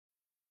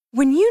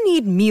When you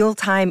need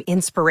mealtime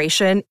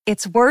inspiration,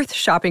 it's worth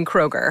shopping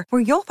Kroger,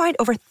 where you'll find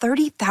over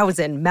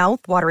 30,000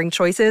 mouth-watering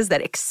choices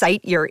that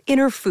excite your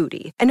inner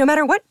foodie. And no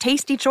matter what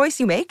tasty choice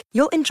you make,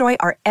 you'll enjoy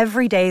our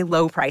everyday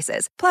low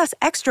prices, plus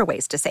extra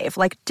ways to save,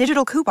 like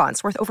digital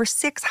coupons worth over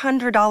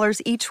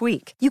 $600 each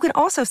week. You can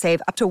also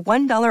save up to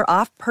 $1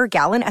 off per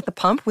gallon at the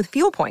pump with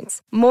fuel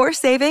points. More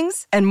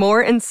savings and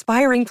more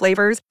inspiring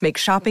flavors make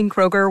shopping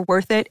Kroger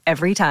worth it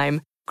every time.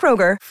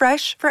 Kroger,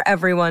 fresh for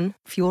everyone.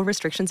 Fuel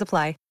restrictions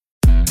apply.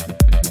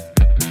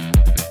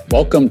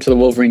 Welcome to the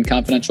Wolverine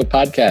Confidential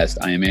Podcast.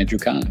 I am Andrew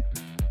Kahn.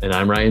 And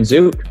I'm Ryan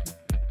Zoot.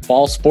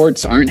 Fall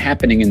sports aren't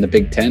happening in the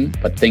Big Ten,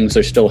 but things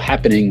are still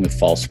happening with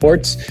fall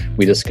sports.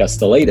 We discuss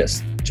the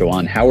latest.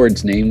 Juwan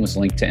Howard's name was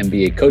linked to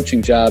NBA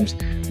coaching jobs.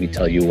 We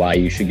tell you why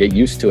you should get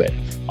used to it.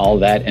 All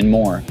that and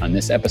more on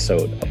this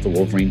episode of the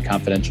Wolverine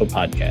Confidential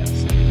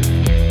Podcast.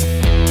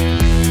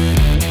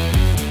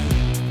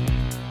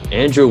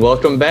 Andrew,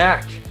 welcome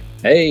back.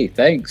 Hey,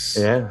 thanks.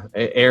 Yeah,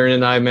 Aaron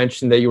and I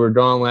mentioned that you were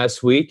gone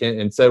last week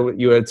and said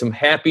you had some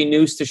happy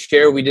news to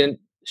share. We didn't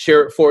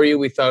share it for you.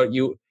 We thought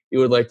you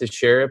would like to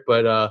share it,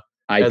 but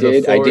I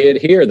did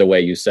hear the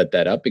way you set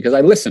that up because I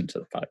listened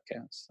to the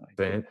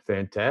podcast.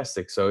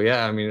 Fantastic. So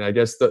yeah, I mean, I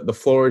guess the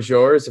floor is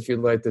yours if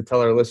you'd like to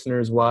tell our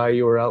listeners why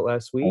you were out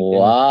last week. A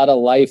lot of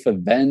life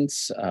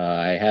events.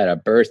 I had a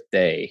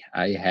birthday.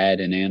 I had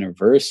an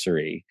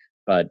anniversary,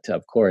 but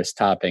of course,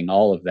 topping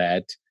all of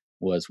that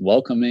was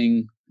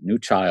welcoming new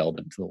child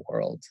into the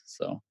world.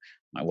 So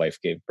my wife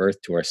gave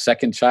birth to our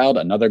second child,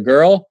 another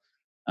girl.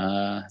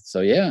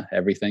 So yeah,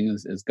 everything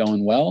is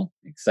going well.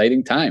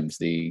 Exciting times.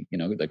 The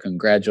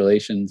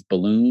congratulations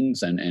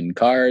balloons and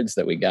cards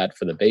that we got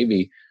for the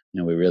baby.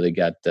 We really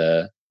got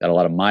a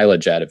lot of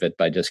mileage out of it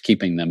by just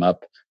keeping them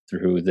up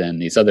through then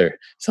these other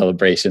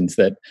celebrations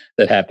that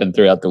happened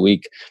throughout the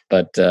week.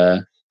 But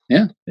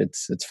yeah,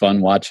 it's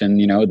fun watching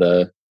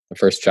the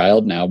first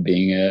child now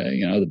being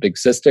the big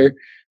sister.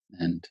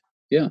 And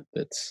yeah,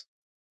 that's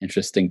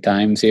interesting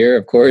times here,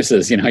 of course,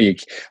 as you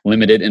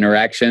limited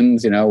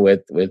interactions,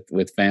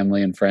 with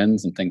family and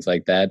friends and things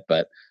like that.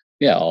 But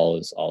yeah, all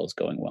is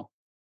going well.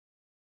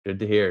 Good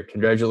to hear.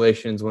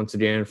 Congratulations once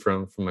again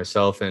from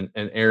myself and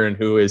Aaron,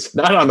 who is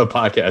not on the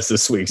podcast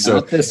this week.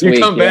 So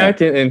come back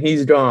and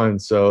he's gone.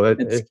 So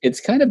it's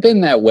kind of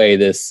been that way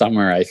this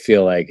summer. I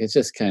feel like it's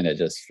just kind of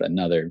just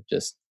another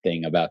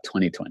thing about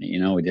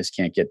 2020. We just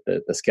can't get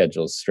the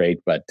schedules straight,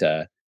 but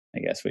I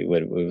guess we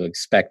would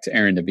expect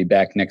Aaron to be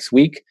back next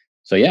week.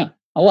 So yeah,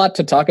 a lot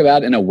to talk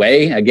about in a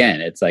way.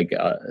 Again, it's like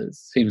it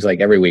seems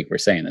like every week we're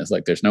saying this.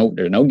 Like there's no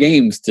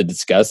games to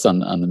discuss on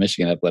the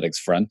Michigan athletics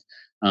front,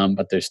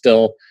 but there's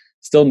still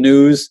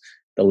news.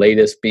 The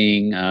latest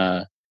being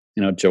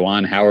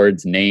Juwan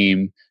Howard's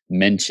name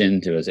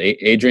mentioned. It was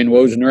Adrian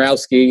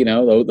Wojnarowski,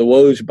 the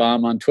Woj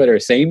bomb on Twitter,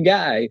 same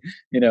guy,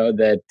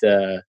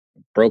 that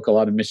broke a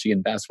lot of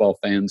Michigan basketball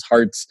fans'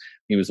 hearts.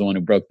 He was the one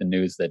who broke the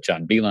news that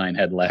John Beilein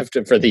had left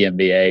for the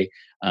NBA.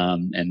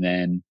 And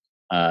then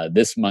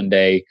this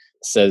Monday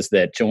says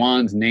that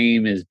Juwan's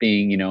name is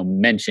being,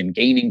 mentioned,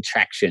 gaining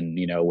traction,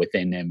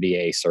 within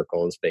NBA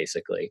circles,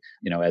 basically,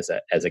 as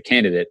a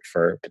candidate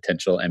for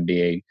potential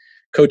NBA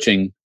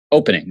coaching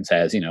openings,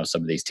 as,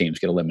 some of these teams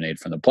get eliminated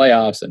from the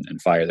playoffs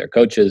and fire their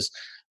coaches.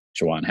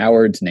 Juwan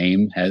Howard's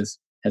name has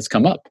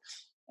come up.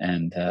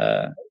 And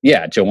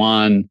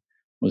Juwan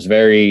was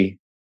very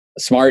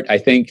smart, I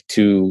think,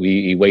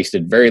 he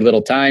wasted very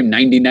little time,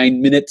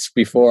 99 minutes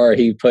before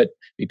he put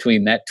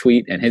between that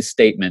tweet and his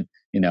statement,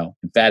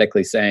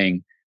 emphatically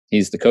saying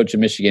he's the coach of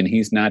Michigan.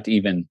 He's not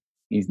even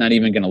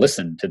going to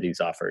listen to these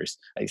offers.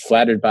 He's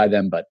flattered by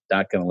them, but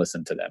not going to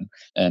listen to them.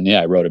 And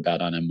yeah, I wrote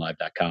about on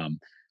mlive.com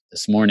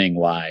this morning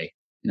why,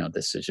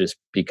 this has just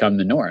become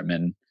the norm.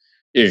 And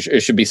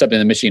it should be something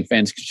that Michigan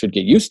fans should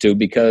get used to,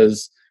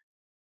 because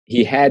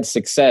he had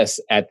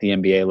success at the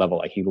NBA level.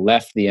 Like he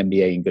left the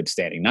NBA in good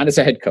standing, not as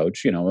a head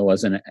coach, it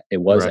was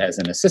right, as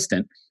an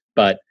assistant,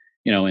 but,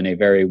 in a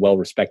very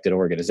well-respected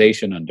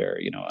organization under,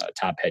 a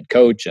top head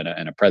coach and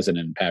a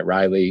president, Pat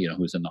Riley,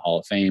 who's in the Hall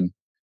of Fame.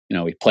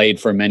 He played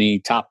for many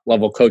top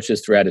level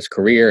coaches throughout his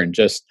career, and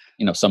just,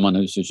 someone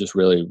who's just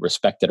really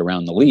respected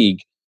around the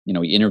league. He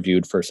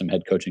interviewed for some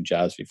head coaching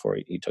jobs before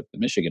he took the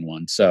Michigan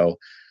one. So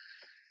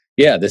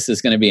yeah, this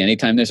is going to be,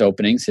 anytime there's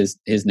openings,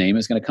 his name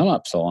is going to come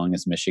up, so long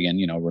as Michigan,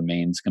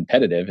 remains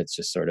competitive. It's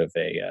just sort of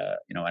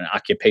an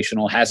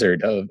occupational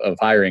hazard of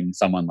hiring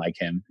someone like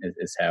him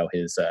is how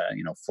his,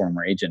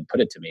 former agent put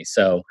it to me.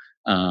 So,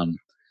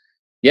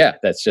 yeah,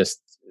 that's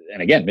just,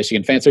 and again,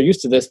 Michigan fans are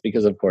used to this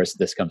because, of course,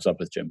 this comes up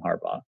with Jim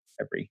Harbaugh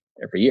every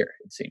year,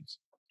 it seems.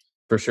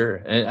 For sure.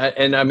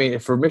 And I mean,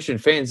 for Michigan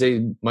fans,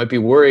 they might be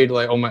worried,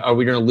 like, are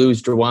we going to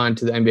lose Juwan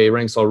to the NBA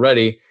ranks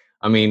already?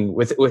 I mean,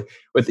 with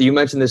you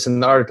mentioned this in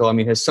the article. I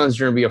mean, his son's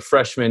going to be a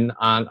freshman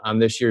on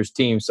this year's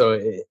team, so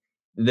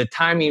the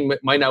timing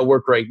might not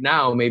work right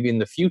now. Maybe in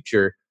the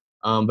future,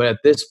 but at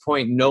this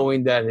point,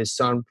 knowing that his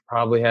son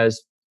probably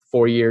has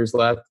 4 years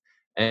left,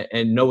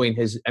 and knowing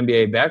his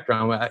NBA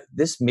background,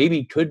 this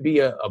maybe could be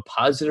a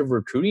positive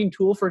recruiting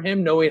tool for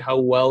him. Knowing how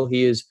well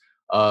he is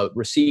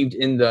received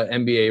in the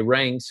NBA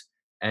ranks.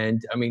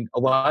 And I mean, a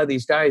lot of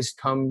these guys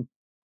come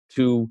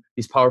to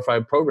these Power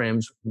Five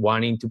programs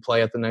wanting to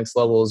play at the next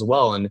level as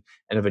well. And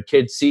if a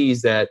kid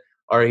sees that,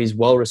 all right, he's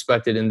well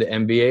respected in the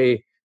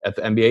NBA at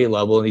the NBA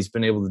level, and he's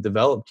been able to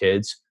develop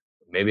kids,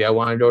 maybe I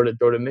want to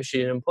go to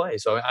Michigan and play.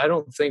 So I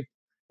don't think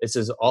this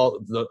is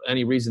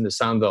any reason to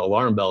sound the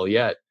alarm bell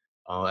yet.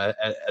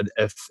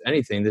 If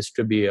anything, this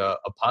could be a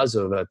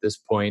positive at this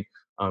point,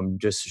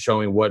 just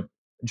showing what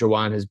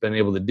Juwan has been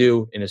able to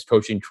do in his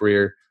coaching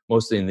career,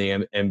 mostly in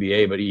the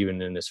NBA, but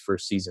even in his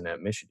first season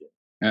at Michigan.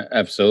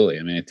 Absolutely.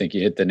 I mean, I think you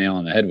hit the nail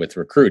on the head with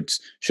recruits.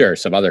 Sure,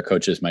 some other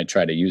coaches might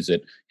try to use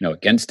it,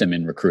 against him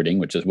in recruiting,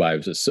 which is why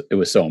it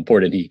was so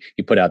important. He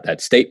put out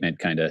that statement,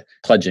 kind of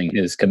pledging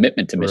his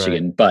commitment to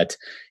Michigan. Right. But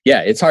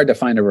yeah, it's hard to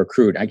find a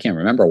recruit. I can't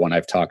remember one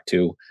I've talked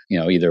to,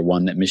 either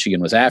one that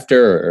Michigan was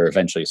after or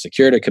eventually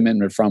secured a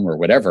commitment from or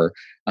whatever,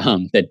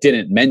 that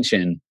didn't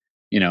mention,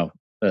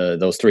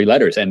 those three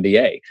letters,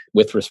 NBA,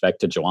 with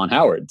respect to Juwan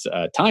Howard's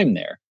time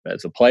there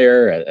as a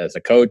player, as a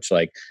coach.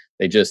 Like,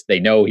 they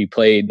know he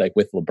played like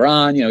with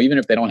LeBron, even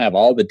if they don't have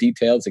all the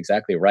details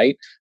exactly right.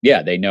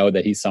 Yeah, they know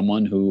that he's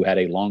someone who had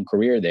a long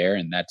career there,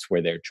 and that's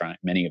where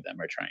many of them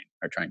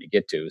are trying to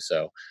get to.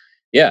 So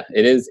yeah,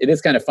 it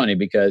is kind of funny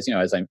because,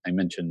 as I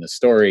mentioned the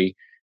story,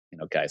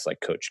 guys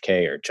like Coach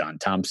K or John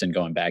Thompson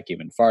going back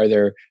even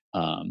farther,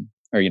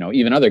 or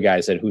even other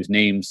guys whose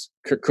names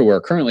who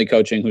are currently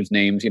coaching, whose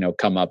names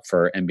come up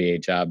for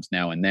NBA jobs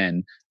now and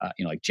then.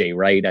 Like Jay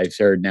Wright, I've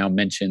heard now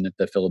mention that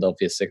the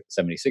Philadelphia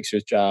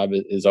 76ers job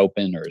is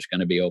open or is going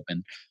to be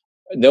open.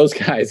 Those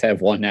guys have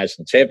won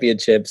national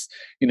championships.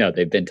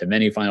 They've been to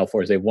many Final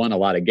Fours. They've won a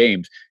lot of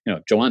games.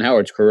 Juwan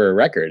Howard's career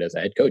record as a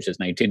head coach is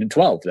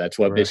 19-12. That's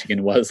what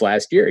Michigan was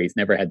last year. He's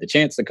never had the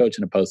chance to coach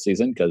in a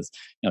postseason because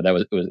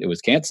it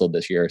was canceled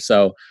this year.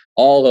 So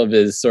all of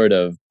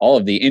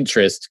the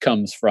interest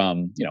comes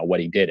from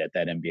what he did at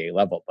that NBA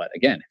level. But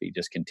again, if he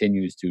just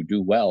continues to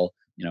do well,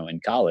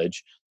 in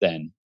college,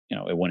 then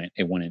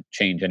it wouldn't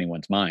change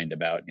anyone's mind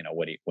about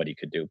what he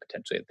could do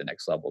potentially at the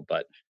next level.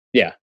 But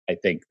yeah, I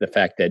think the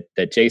fact that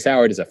Jace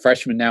Howard is a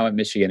freshman now at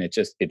Michigan,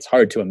 it's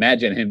hard to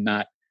imagine him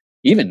not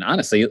even,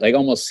 honestly, like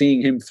almost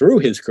seeing him through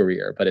his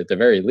career, but at the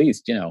very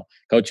least,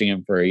 coaching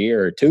him for a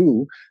year or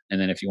two.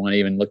 And then if you want to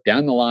even look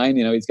down the line,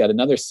 he's got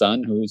another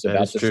son who's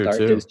about to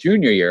start his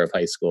junior year of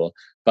high school.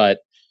 But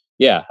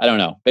yeah, I don't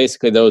know.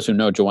 Basically, those who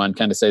know Juwan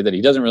kind of say that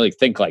he doesn't really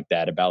think like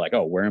that about like,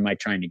 oh, where am I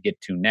trying to get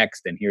to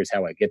next? And here's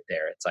how I get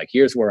there. It's like,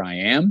 here's where I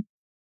am.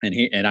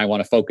 And I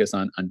want to focus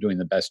on doing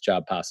the best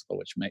job possible,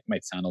 which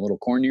might sound a little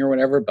corny or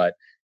whatever, but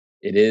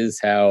it is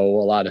how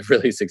a lot of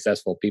really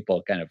successful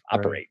people kind of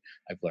operate.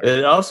 I've learned.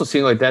 It also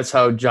seemed like that's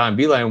how John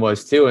Beilein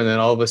was too, and then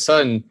all of a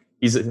sudden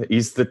he's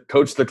the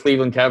coach of the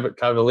Cleveland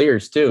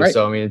Cavaliers too. Right.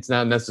 So I mean, it's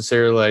not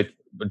necessarily like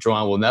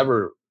Juwan will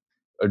never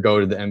go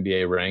to the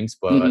NBA ranks,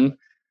 but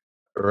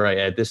right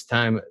at this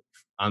time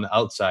on the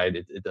outside,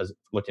 it doesn't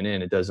looking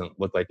in. It doesn't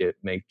look like it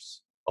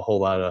makes a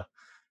whole lot of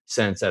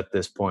sense at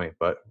this point,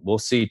 but we'll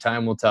see.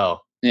 Time will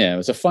tell. Yeah, it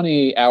was a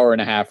funny hour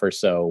and a half or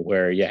so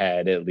where you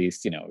had at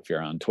least, if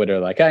you're on Twitter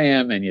like I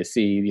am and you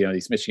see,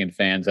 these Michigan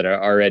fans that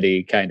are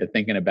already kind of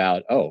thinking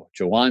about, oh,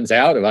 Juwan's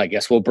out, well, I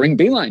guess we'll bring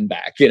Beilein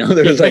back. There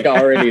was like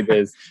already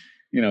this,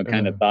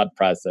 kind of thought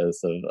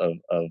process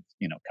of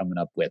coming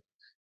up with,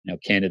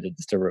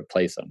 candidates to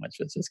replace him,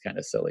 which is just kind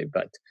of silly.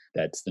 But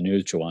that's the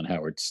news. Juwan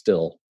Howard's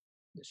still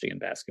Michigan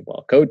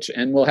basketball coach.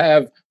 And we'll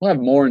have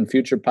more in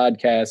future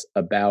podcasts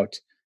about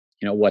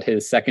what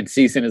his second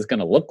season is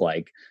going to look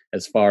like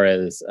as far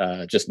as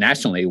just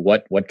nationally,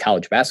 what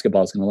college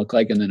basketball is going to look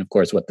like. And then, of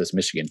course, what this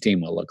Michigan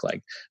team will look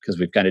like, because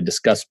we've kind of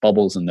discussed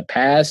bubbles in the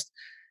past.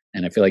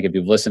 And I feel like if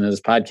you've listened to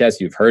this podcast,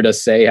 you've heard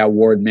us say how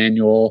Ward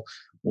Manuel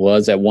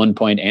was at one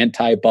point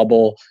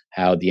anti-bubble,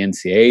 how the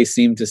NCAA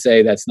seemed to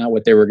say that's not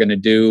what they were going to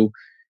do.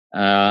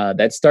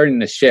 That's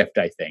starting to shift,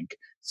 I think.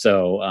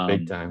 So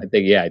Big time. I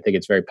think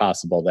it's very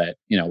possible that,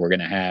 we're going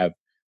to have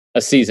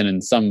a season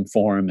in some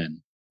form. And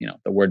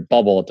the word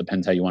bubble, it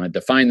depends how you want to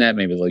define that.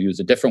 Maybe they'll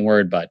use a different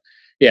word, but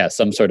yeah,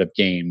 some sort of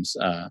games,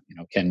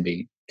 can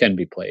be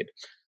played.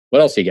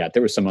 What else you got?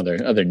 There was some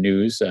other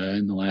news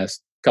in the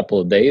last couple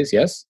of days.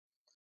 Yes.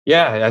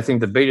 Yeah, I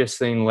think the biggest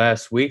thing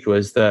last week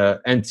was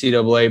the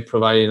NCAA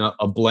providing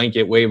a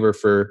blanket waiver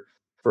for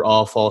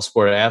all fall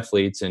sport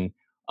athletes and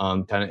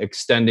kind of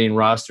extending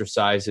roster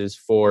sizes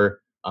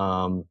for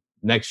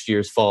next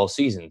year's fall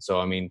season. So,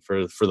 I mean,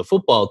 for the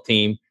football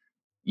team,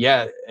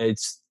 yeah,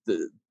 it's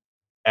the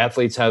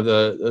athletes have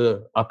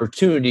the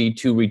opportunity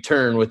to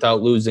return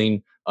without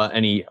losing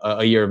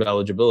a year of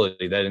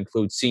eligibility. That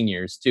includes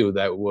seniors too.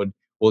 That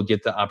will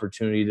get the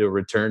opportunity to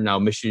return. Now,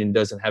 Michigan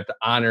doesn't have to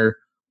honor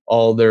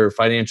all their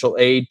financial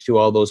aid to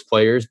all those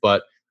players,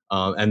 but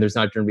and there's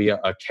not going to be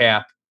a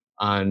cap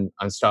on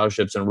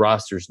scholarships and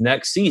rosters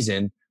next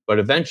season. But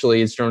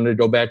eventually, it's going to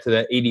go back to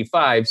that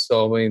 85.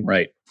 So, I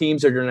mean,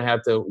 teams are going to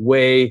have to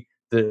weigh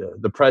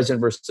the present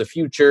versus the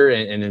future,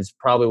 and it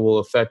probably will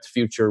affect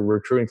future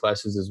recruiting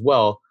classes as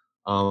well.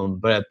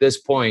 But at this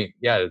point,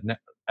 yeah,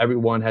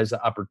 everyone has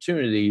the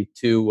opportunity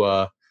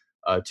to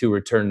to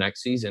return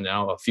next season.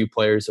 Now, a few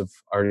players have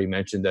already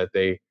mentioned that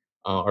they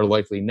are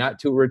likely not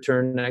to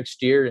return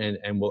next year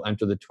and will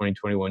enter the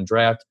 2021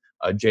 draft.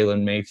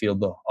 Jalen Mayfield,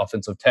 the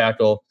offensive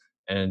tackle,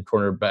 and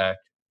cornerback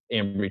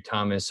Ambry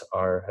Thomas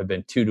have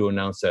been two to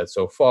announce that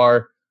so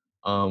far.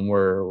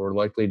 We're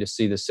likely to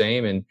see the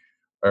same, and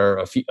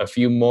or a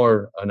few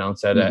more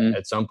announce that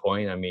at some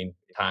point. I mean,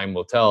 time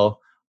will tell.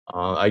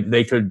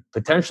 They could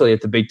potentially,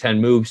 if the Big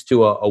Ten moves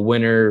to a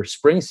winter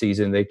spring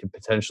season, they could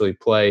potentially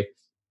play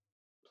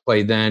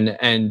then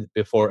and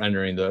before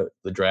entering the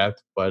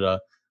draft. But a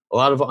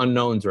lot of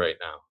unknowns right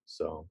now.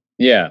 So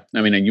yeah,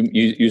 I mean,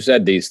 you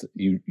said these,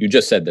 you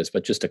just said this,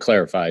 but just to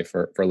clarify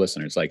for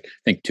listeners, like,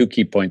 I think two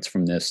key points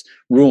from this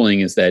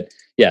ruling is that,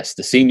 yes,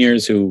 the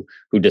seniors who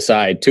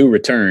decide to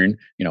return,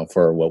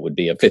 for what would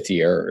be a fifth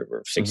year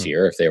or sixth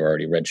year, if they were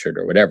already redshirt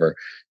or whatever,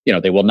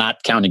 they will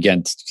not count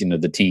against,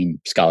 the team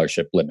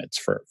scholarship limits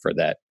for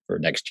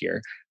next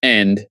year.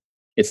 And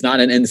it's not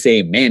an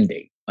NCAA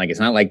mandate. Like, it's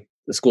not like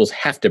the schools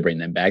have to bring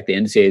them back. The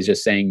NCAA is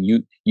just saying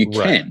you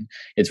Right. can.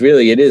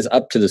 It is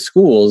up to the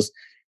schools.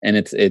 And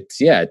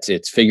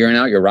it's figuring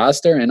out your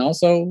roster, and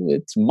also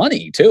it's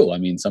money too. I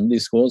mean, some of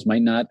these schools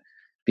might not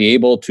be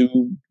able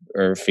to,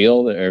 or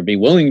feel, or be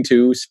willing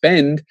to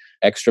spend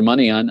extra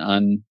money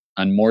on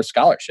more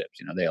scholarships.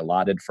 They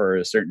allotted for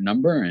a certain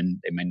number, and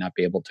they might not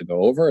be able to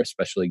go over,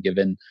 especially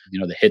given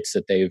the hits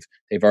that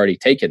they've already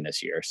taken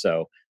this year.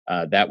 So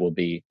that will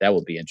be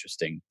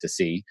interesting to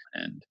see.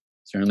 And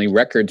certainly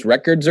records are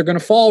going to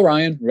fall,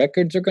 Ryan.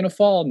 Records are going to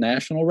fall.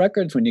 National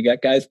records, when you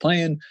got guys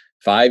playing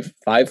five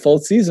full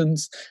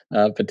seasons,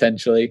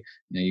 potentially,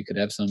 you could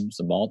have some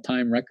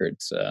all-time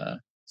records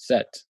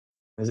set.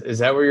 Is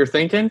that what you're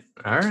thinking?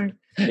 All right.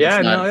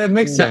 Yeah, no, it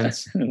makes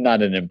sense.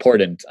 Not an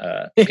important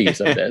piece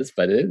of this,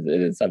 but it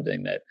is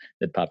something that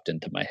popped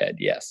into my head.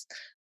 Yes,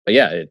 but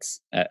yeah, it's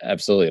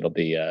absolutely. It'll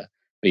be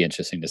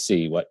interesting to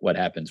see what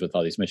happens with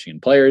all these Michigan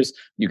players.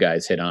 You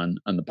guys hit on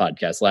the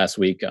podcast last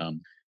week.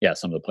 Some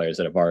of the players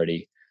that have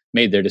already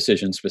made their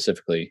decision,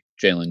 specifically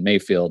Jalen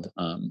Mayfield.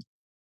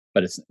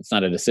 But it's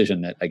not a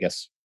decision that, I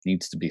guess,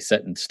 needs to be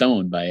set in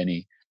stone by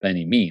any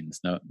means.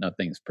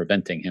 Nothing's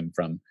preventing him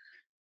from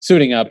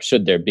suiting up,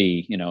 should there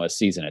be a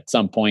season at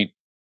some point.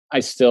 I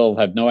still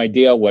have no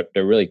idea what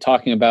they're really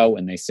talking about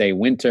when they say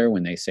winter,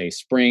 when they say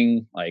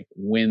spring, like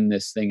when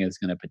this thing is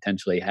going to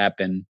potentially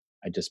happen.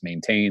 I just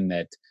maintain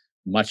that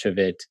much of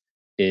it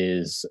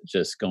is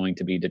just going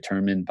to be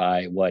determined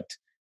by what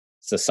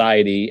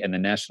society and the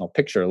national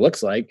picture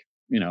looks like,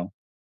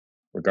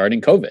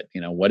 regarding COVID.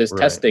 What is Right.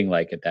 testing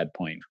like at that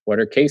point? What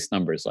are case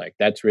numbers like?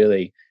 That's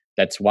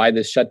why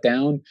this shut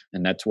down.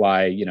 And that's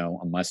why,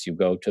 unless you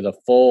go to the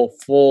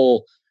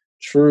full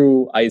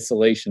true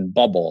isolation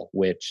bubble,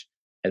 which,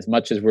 as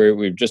much as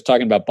we're just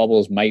talking about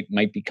bubbles might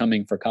be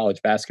coming for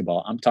college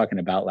basketball, I'm talking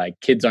about, like,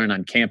 kids aren't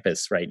on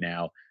campus right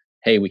now.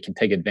 Hey, we can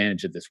take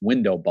advantage of this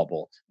window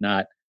bubble,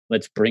 not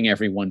let's bring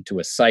everyone to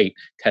a site,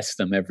 test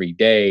them every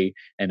day,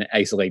 and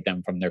isolate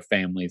them from their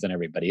families and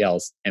everybody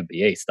else,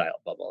 NBA style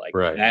bubble. Like,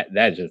 Right.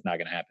 That's just not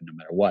going to happen no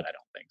matter what, I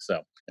don't think.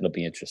 So it'll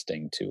be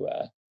interesting to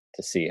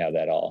see how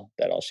that all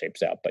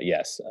shapes out. But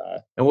yes.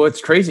 And what's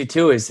crazy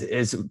too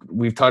is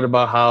we've talked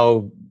about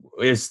how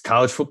is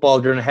college football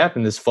going to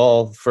happen this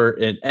fall for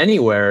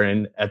anywhere,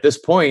 and at this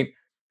point,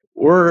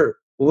 we're a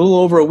little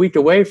over a week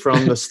away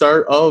from the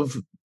start of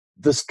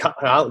this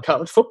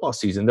college football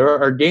season. There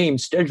are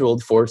games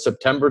scheduled for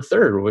September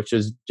 3rd, which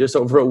is just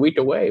over a week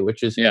away,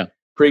 which is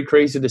pretty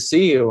crazy to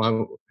see,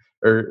 or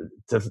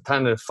to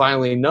kind of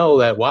finally know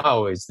that,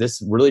 wow, is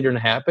this really going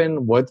to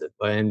happen? What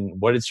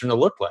it's going to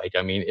look like?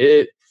 I mean,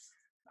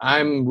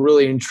 I'm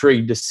really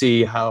intrigued to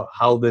see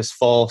how this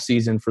fall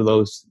season for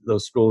those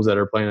schools that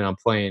are planning on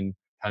playing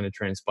kind of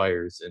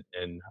transpires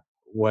and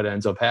what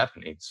ends up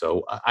happening.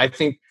 So I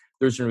think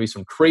there's going to be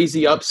some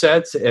crazy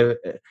upsets.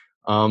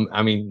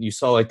 I mean, you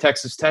saw, like,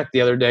 Texas Tech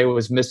the other day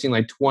was missing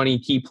like 20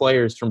 key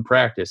players from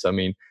practice. I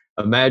mean,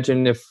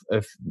 imagine if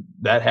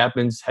that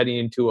happens heading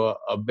into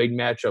a big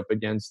matchup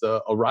against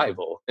a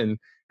rival, and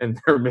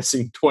they're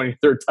missing 20 of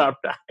their top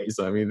guys.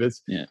 I mean,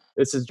 this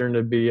is going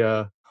to be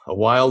a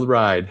wild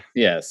ride.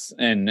 Yes,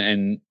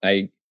 and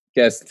I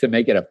guess to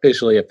make it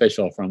officially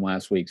official from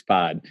last week's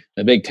pod,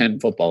 the Big Ten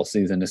football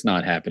season is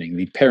not happening.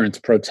 The parents'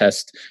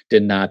 protest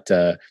did not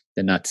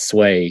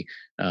sway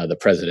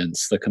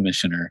the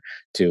commissioner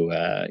to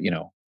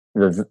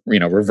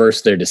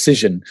reverse their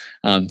decision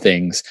on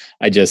things.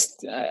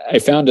 I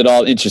found it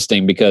all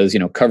interesting because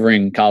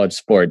covering college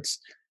sports,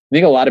 I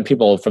think a lot of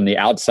people from the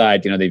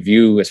outside, they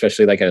view,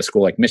 especially like at a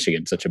school like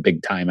Michigan, such a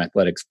big time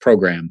athletics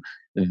program,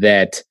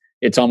 that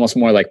it's almost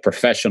more like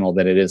professional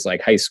than it is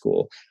like high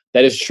school.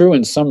 That is true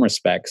in some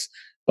respects,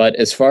 but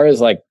as far as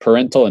like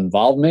parental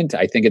involvement,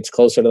 I think it's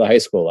closer to the high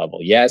school level.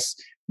 Yes,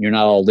 you're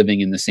not all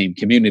living in the same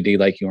community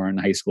like you are in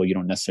high school. You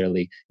don't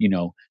necessarily,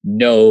 know,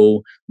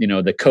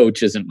 the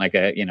coach isn't like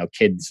a,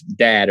 kid's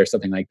dad or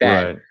something like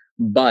that. Right.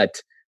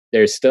 But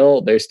they're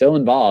still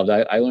involved.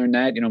 I learned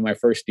that, my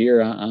first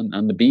year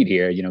on the beat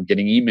here,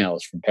 getting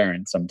emails from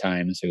parents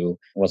sometimes who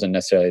wasn't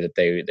necessarily that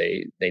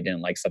they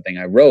didn't like something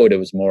I wrote. It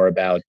was more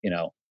about,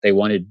 they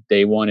wanted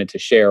to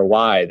share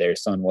why their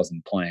son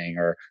wasn't playing,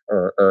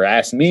 or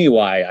ask me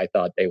why I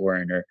thought they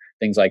weren't, or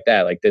things like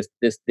that. Like this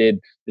did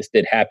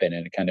happen,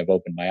 and it kind of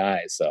opened my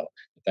eyes. So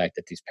the fact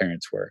that these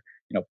parents were,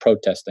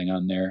 protesting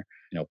on their,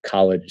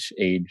 college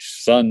age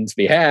son's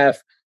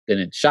behalf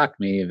didn't shock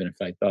me, even if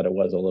I thought it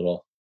was a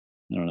little,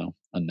 I don't know,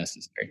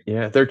 unnecessary.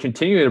 Yeah, they're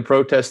continuing to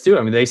protest too.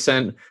 I mean, they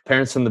sent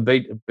parents from the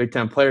Big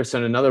Ten players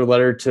sent another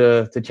letter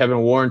to Kevin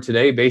Warren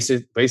today,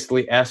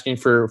 basically asking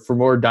for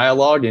more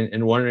dialogue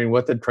and wondering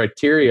what the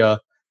criteria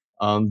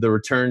the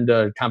returned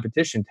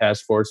competition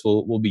task force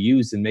will be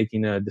used in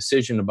making a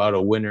decision about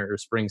a winter or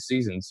spring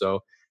season.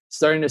 So it's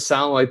starting to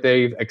sound like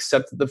they've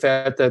accepted the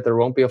fact that there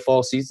won't be a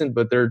fall season,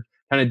 but they're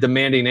kind of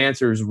demanding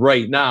answers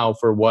right now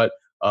for what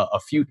a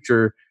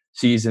future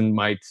season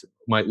might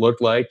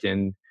look like.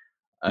 And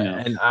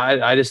and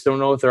I just don't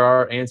know if there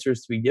are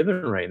answers to be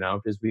given right now,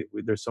 because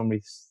there's so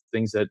many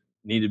things that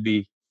need to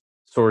be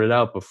sorted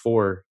out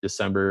before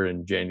December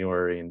and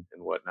January and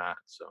whatnot.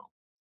 So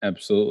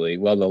absolutely.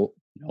 Well,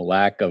 the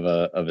lack of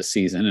a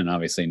season, and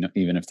obviously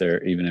even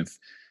if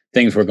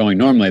things were going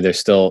normally, it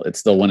still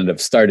wouldn't have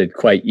started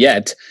quite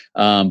yet.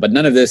 But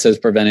none of this has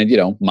prevented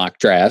mock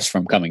drafts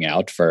from coming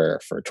out for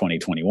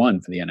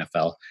 2021 for the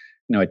NFL.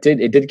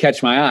 It did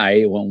catch my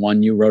eye when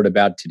one you wrote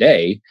about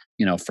today,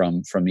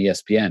 from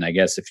ESPN. I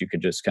guess if you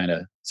could just kind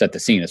of set the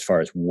scene as far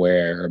as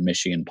where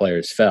Michigan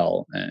players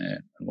fell and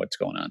what's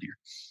going on here.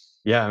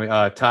 Yeah, I mean,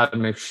 Todd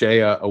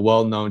McShay, a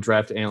well-known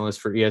draft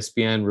analyst for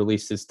ESPN,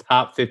 released his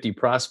top 50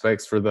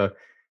 prospects for the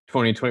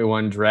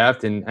 2021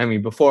 draft. And I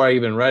mean, before I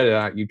even read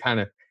it, you kind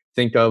of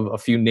think of a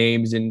few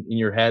names in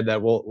your head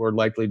that were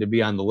likely to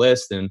be on the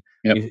list. And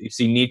you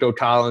see Nico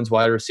Collins,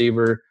 wide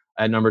receiver,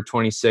 at number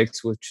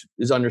 26, which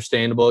is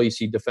understandable. You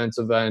see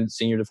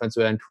senior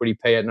defensive end Kwity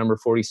Paye at number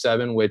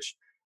 47, which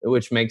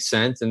makes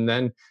sense. And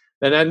then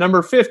at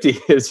number 50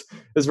 is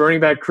running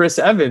back Chris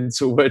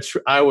Evans, which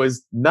I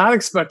was not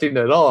expecting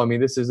at all. I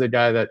mean, this is a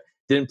guy that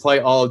didn't play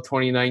all of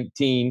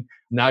 2019,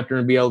 not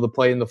going to be able to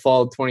play in the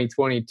fall of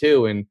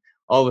 2022. And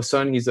all of a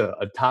sudden he's a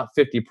top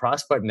 50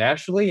 prospect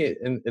nationally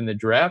in the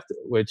draft,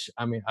 which,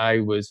 I mean, I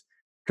was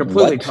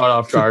completely caught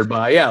off guard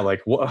by. Yeah, like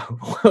what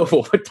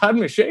Todd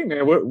McShay,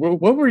 man,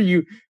 what were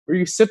you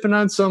sipping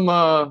on? Some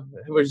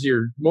was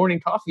your morning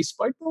coffee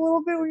spiked a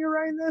little bit when you're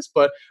writing this?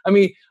 But I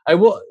mean, I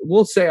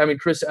will say, I mean,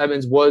 Chris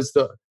Evans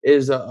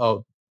is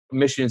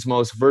Michigan's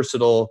most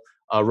versatile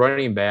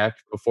running back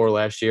before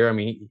last year. I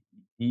mean,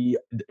 he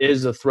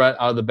is a threat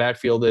out of the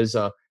backfield as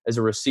a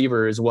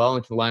receiver as well,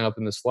 and can line up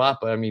in the slot.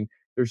 But I mean,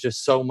 there's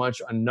just so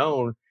much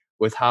unknown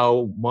with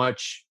how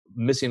much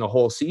missing a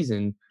whole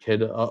season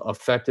could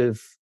affect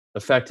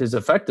his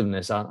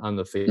effectiveness on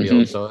the field.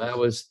 Mm-hmm. So that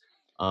was,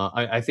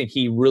 I think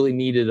he really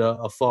needed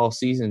a fall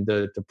season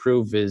to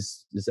prove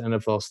his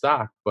NFL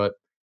stock, but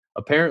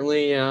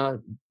apparently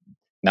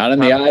not in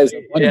the eyes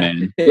of one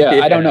man. Yeah,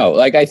 I don't know.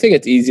 Like, I think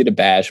it's easy to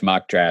bash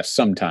mock drafts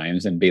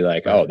sometimes and be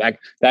like, oh,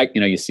 that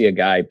you see a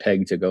guy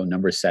pegged to go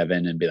number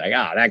 7 and be like,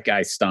 that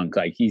guy stunk.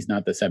 Like, he's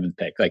not the 7th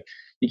pick. Like,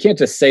 you can't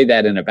just say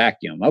that in a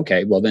vacuum.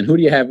 Okay, well then who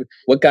do you have?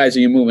 What guys are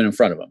you moving in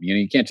front of him?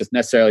 You can't just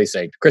necessarily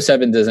say Chris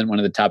Evans isn't one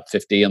of the top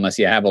 50 unless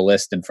you have a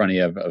list in front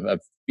of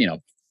you of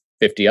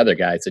 50 other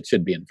guys that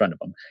should be in front of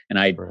him. And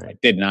I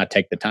did not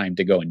take the time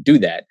to go and do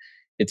that.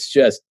 It's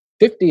just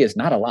 50 is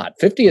not a lot.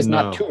 50 is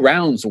not 2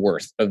 rounds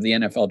worth of the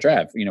NFL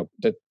draft.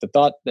 The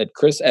thought that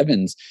Chris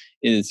Evans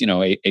is,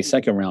 a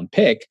second round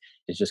pick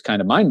is just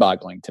kind of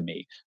mind-boggling to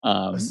me.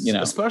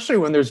 Especially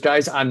when there's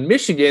guys on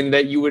Michigan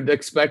that you would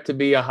expect to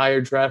be a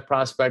higher draft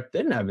prospect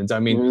than Evans. I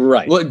mean,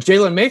 look,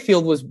 Jalen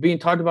Mayfield was being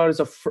talked about as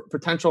a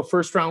potential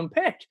first-round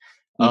pick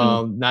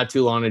not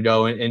too long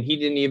ago, and he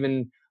didn't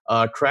even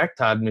crack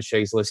Todd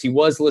McShay's list. He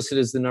was listed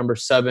as the number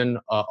 7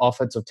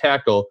 offensive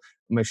tackle.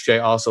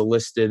 McShay also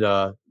listed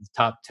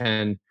top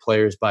 10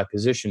 players by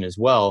position as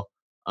well,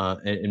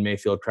 and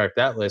Mayfield cracked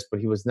that list,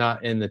 but he was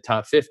not in the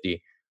top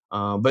 50.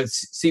 But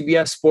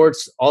CBS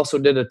Sports also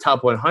did a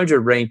top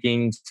 100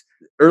 rankings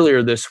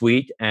earlier this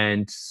week,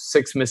 and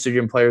 6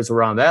 Michigan players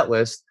were on that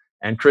list,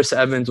 and Chris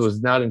Evans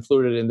was not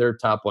included in their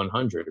top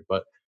 100.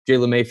 But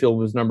Jalen Mayfield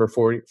was number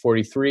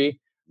 43.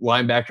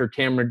 Linebacker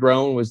Cameron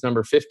Grown was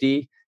number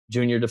 50.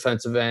 Junior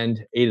defensive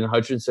end Aiden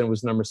Hutchinson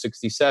was number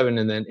 67,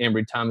 and then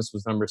Ambry Thomas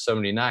was number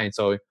 79.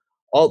 So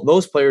all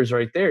those players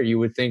right there, you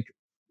would think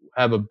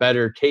have a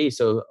better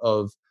case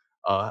of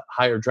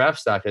higher draft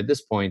stock at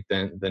this point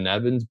than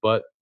Evans.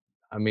 But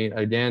I mean,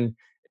 again,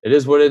 it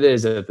is what it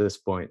is at this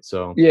point.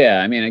 So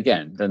yeah, I mean,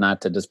 again, not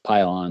to just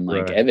pile on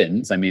like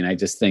Evans. I mean, I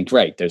just think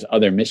there's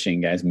other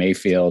Michigan guys,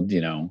 Mayfield,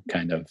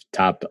 kind of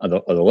top of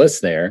the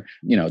list there,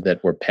 that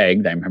were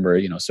pegged. I remember,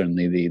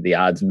 certainly the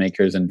odds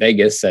makers in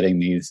Vegas setting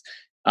these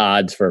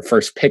odds for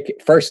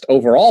first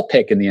overall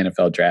pick in the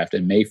NFL draft,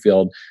 and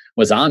Mayfield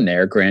was on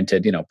there.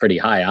 Granted, pretty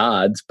high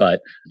odds,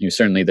 but you're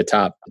certainly the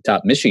top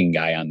Michigan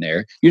guy on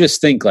there. You just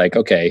think like,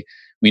 okay,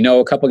 We know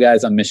a couple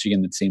guys on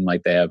Michigan that seem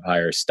like they have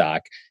higher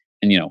stock,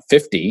 and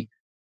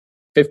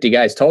 50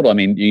 guys total. I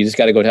mean, you just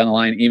got to go down the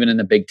line. Even in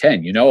the Big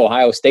Ten,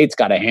 Ohio State's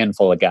got a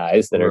handful of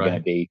guys that are going to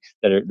be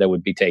that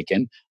would be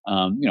taken.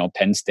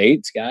 Penn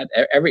State's got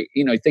every.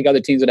 You think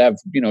other teams would have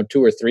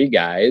 2 or 3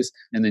 guys,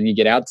 and then you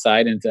get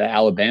outside into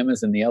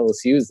Alabama's and the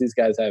LSU's. These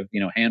guys have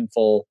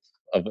handful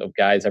of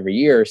guys every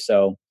year.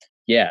 So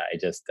yeah,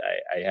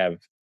 I have a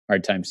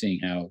hard time seeing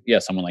how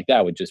someone like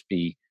that would just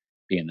be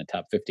in the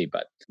top 50.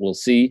 But we'll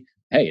see.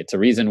 Hey, it's a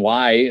reason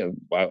why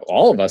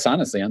all of us,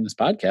 honestly, on this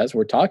podcast,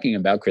 we're talking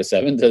about Chris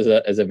Evans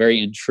as a very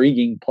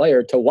intriguing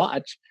player to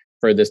watch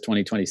for this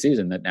 2020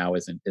 season that now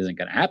isn't going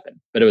to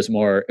happen. But it was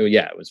more,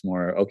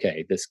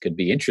 okay, this could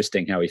be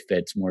interesting how he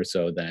fits more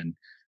so than,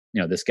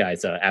 this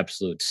guy's an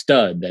absolute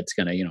stud that's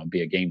going to,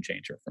 be a game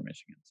changer for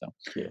Michigan. So,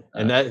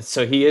 and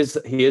he is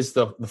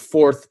the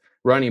 4th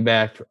running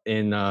back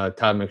in Todd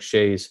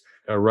McShay's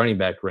running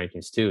back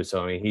rankings too.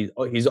 So I mean,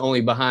 he's only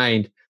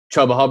behind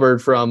Chuba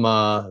Hubbard from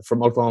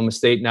Oklahoma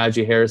State,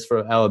 Najee Harris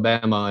from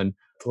Alabama, and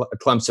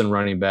Clemson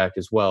running back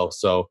as well.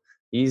 So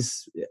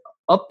he's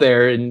up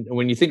there. And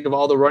when you think of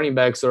all the running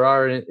backs there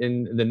are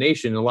in the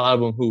nation, a lot of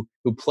them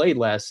who played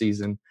last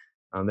season,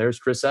 there's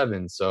Chris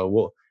Evans.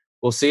 So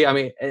we'll see. I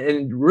mean,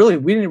 and really,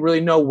 we didn't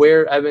really know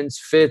where Evans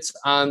fits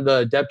on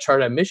the depth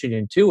chart at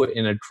Michigan too,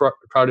 in a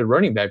crowded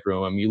running back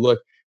room. I mean, you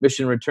look,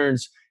 Michigan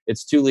returns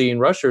its 2 leading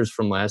rushers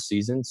from last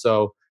season.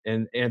 So,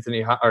 and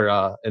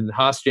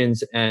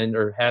Haskins and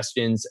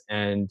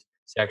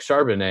Zach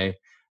Charbonnet.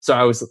 So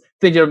I was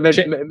thinking of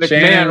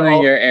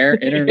McMahon.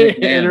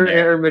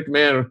 Aaron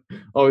McMahon,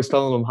 always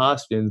calling him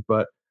Hoskins.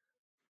 But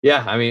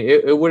yeah, I mean,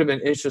 it would have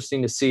been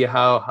interesting to see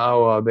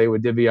how they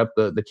would divvy up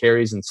the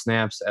carries and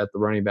snaps at the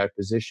running back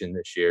position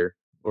this year.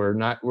 We're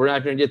not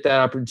going to get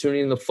that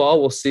opportunity in the fall.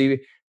 We'll see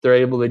if they're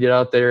able to get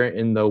out there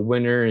in the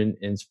winter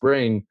and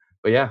spring.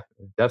 But yeah,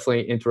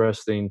 definitely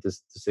interesting to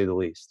say the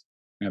least.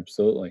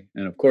 Absolutely.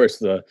 And of course,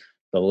 the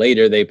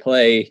later they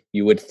play,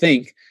 you would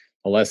think,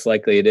 the less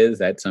likely it is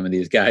that some of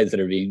these guys that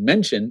are being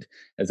mentioned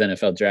as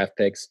NFL draft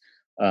picks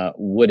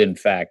would in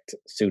fact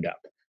suit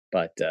up.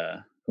 But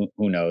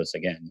who knows?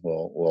 Again,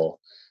 we'll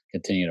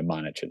continue to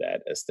monitor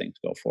that as things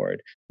go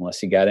forward.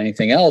 Unless you got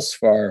anything else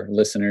for our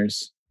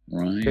listeners,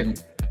 Ryan?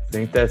 I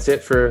think that's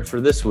it for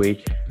this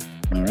week.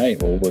 All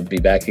right. Well, we'll be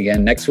back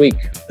again next week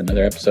with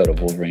another episode of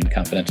Wolverine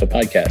Confidential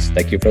Podcast.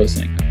 Thank you for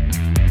listening.